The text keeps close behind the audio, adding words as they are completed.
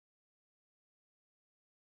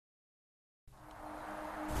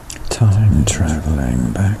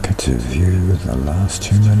travelling back to view the last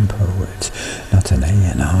human poet, not an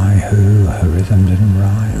A&I who rhythmed and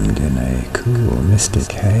rhymed in a cool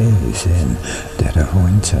mystic haze in dead of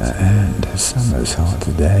winter and summer's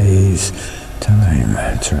hot days.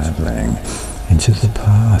 Time travelling into the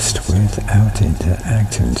past without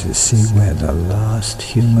interacting to see where the last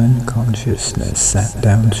human consciousness sat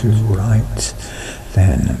down to write.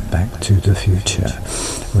 Then back to the future,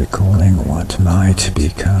 recalling what might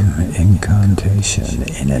become incantation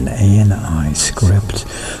in an A&I script,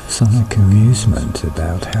 sonic amusement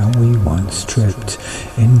about how we once tripped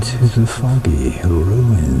into the foggy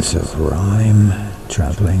ruins of rhyme,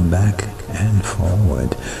 travelling back and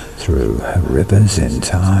forward through rivers in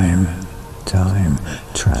time. Time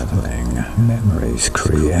travelling memories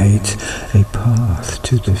create a path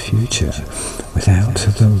to the future without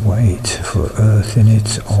the wait for Earth in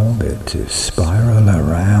its orbit to spiral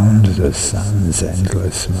around the sun's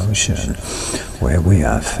endless motion, where we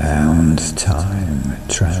are found. Time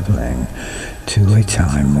travelling to a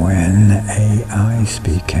time when AIs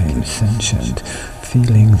became sentient,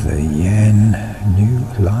 feeling the yen, new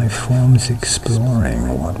life forms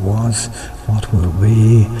exploring what was, what will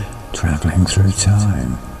be, traveling through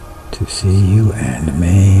time to see you and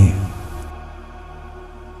me.